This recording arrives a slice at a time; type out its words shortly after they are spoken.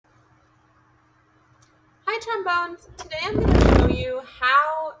trombones. Today I'm going to show you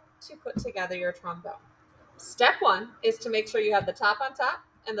how to put together your trombone. Step one is to make sure you have the top on top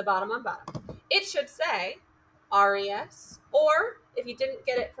and the bottom on bottom. It should say RES, or if you didn't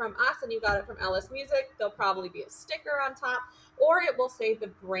get it from us and you got it from LS Music, there'll probably be a sticker on top, or it will say the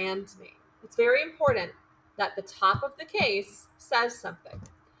brand name. It's very important that the top of the case says something,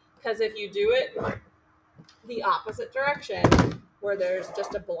 because if you do it the opposite direction, where there's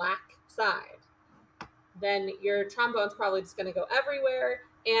just a black side, then your trombone's probably just going to go everywhere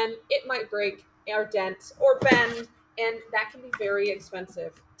and it might break or dent or bend, and that can be very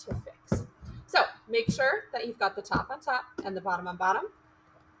expensive to fix. So make sure that you've got the top on top and the bottom on bottom.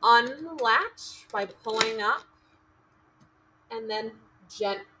 Unlatch by pulling up and then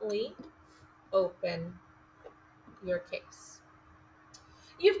gently open your case.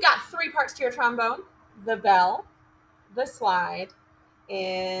 You've got three parts to your trombone: the bell, the slide,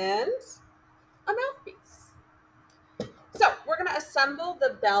 and a mouthpiece. So we're going to assemble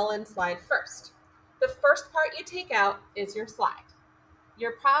the bell and slide first. The first part you take out is your slide.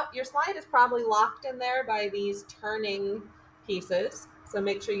 Your slide is probably locked in there by these turning pieces, so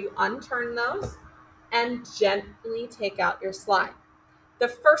make sure you unturn those and gently take out your slide. The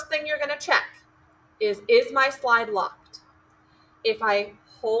first thing you're going to check is my slide locked? If I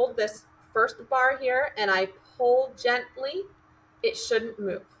hold this first bar here and I pull gently, it shouldn't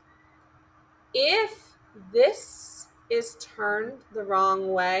move. If this is turned the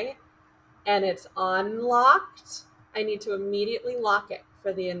wrong way and it's unlocked, I need to immediately lock it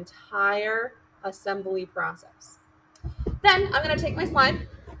for the entire assembly process. Then I'm going to take my slide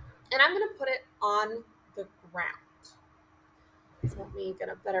and I'm going to put it on the ground. So let me get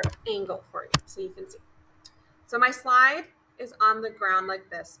a better angle for you so you can see. So my slide is on the ground like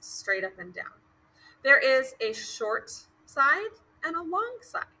this, straight up and down. There is a short side and a long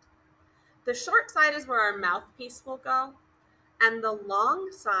side. The short side is where our mouthpiece will go, and the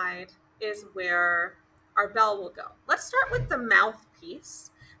long side is where our bell will go. Let's start with the mouthpiece.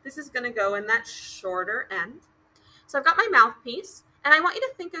 This is going to go in that shorter end. So I've got my mouthpiece, and I want you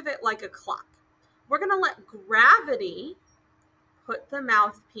to think of it like a clock. We're going to let gravity put the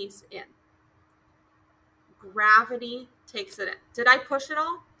mouthpiece in. Gravity takes it in. Did I push it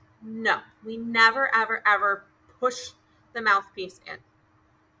all? No. We never, ever, ever push the mouthpiece in.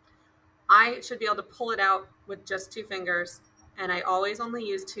 I should be able to pull it out with just 2 fingers, and I always only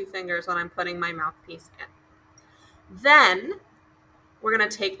use 2 fingers when I'm putting my mouthpiece in. Then we're going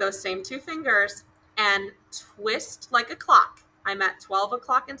to take those same 2 fingers and twist like a clock. I'm at 12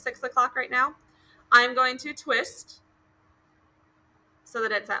 o'clock and 6 o'clock right now. I'm going to twist so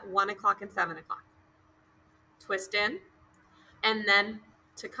that it's at 1 o'clock and 7 o'clock. Twist in, and then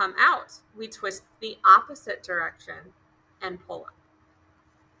to come out, we twist the opposite direction and pull up.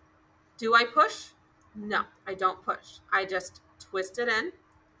 Do I push? No, I don't push. I just twist it in,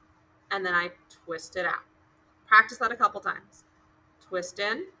 and then I twist it out. Practice that a couple times. Twist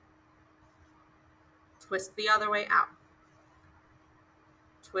in, twist the other way out.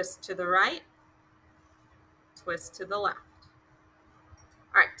 Twist to the right, twist to the left.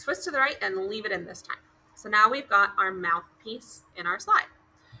 All right, twist to the right and leave it in this time. So now we've got our mouthpiece in our slide.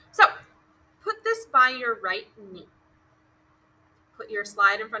 So put this by your right knee. Put your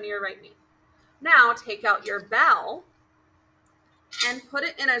slide in front of your right knee. Now take out your bell and put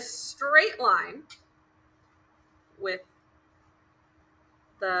it in a straight line with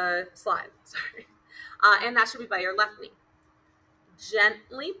the slide. Sorry. And that should be by your left knee.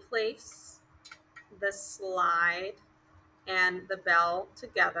 Gently place the slide and the bell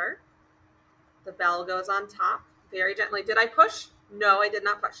together. The bell goes on top very gently. Did I push? No, I did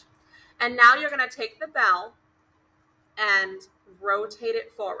not push. And now you're going to take the bell and rotate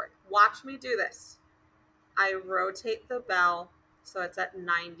it forward. Watch me do this. I rotate the bell so it's at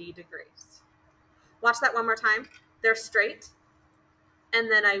 90 degrees. Watch that one more time. They're straight.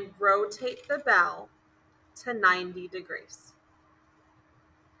 And then I rotate the bell to 90 degrees.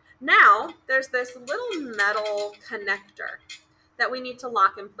 Now there's this little metal connector that we need to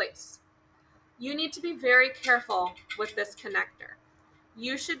lock in place. You need to be very careful with this connector.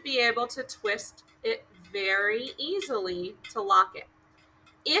 You should be able to twist it very easily to lock it.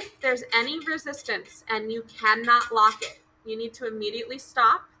 If there's any resistance and you cannot lock it, you need to immediately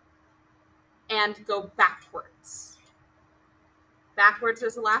stop and go backwards. Backwards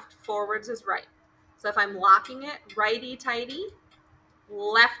is left, forwards is right. So if I'm locking it, righty-tighty,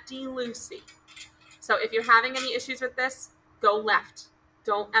 lefty-loosey. So if you're having any issues with this, go left.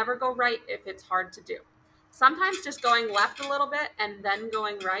 Don't ever go right if it's hard to do. Sometimes just going left a little bit and then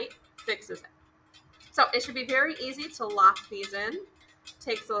going right fixes it. So it should be very easy to lock these in.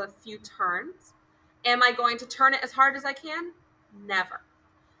 Takes a few turns. Am I going to turn it as hard as I can? Never.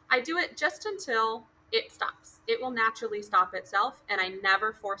 I do it just until it stops. It will naturally stop itself, and I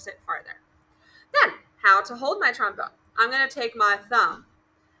never force it farther. Then, how to hold my trombone. I'm going to take my thumb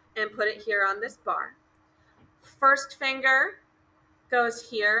and put it here on this bar. First finger goes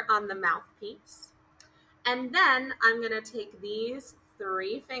here on the mouthpiece. And then I'm going to take these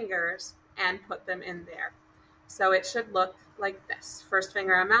 3 fingers and put them in there. So it should look like this. First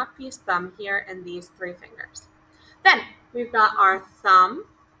finger on mouthpiece, thumb here, and these 3 fingers. Then we've got our thumb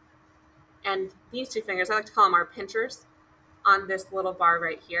and these 2 fingers, I like to call them our pinchers, on this little bar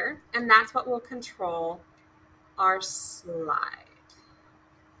right here. And that's what will control our slide.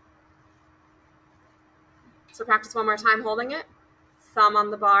 So practice one more time holding it. Thumb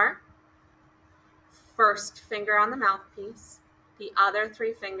on the bar, first finger on the mouthpiece, the other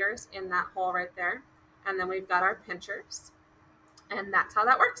 3 fingers in that hole right there, and then we've got our pinchers, and that's how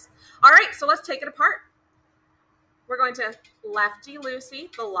that works. All right, so let's take it apart. We're going to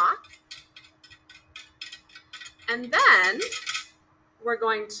lefty-loosey the lock, and then we're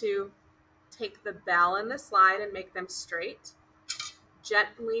going to take the bell and the slide and make them straight.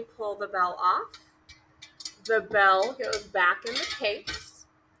 Gently pull the bell off. The bell goes back in the case.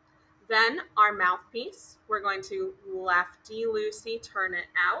 Then our mouthpiece, we're going to lefty-loosey turn it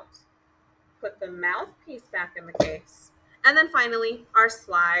out, put the mouthpiece back in the case, and then finally our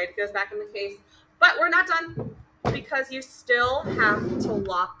slide goes back in the case. But we're not done, because you still have to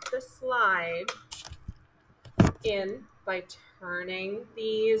lock the slide in by turning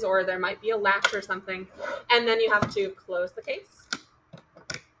these, or there might be a latch or something, and then you have to close the case.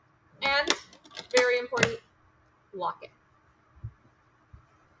 And very important, lock it.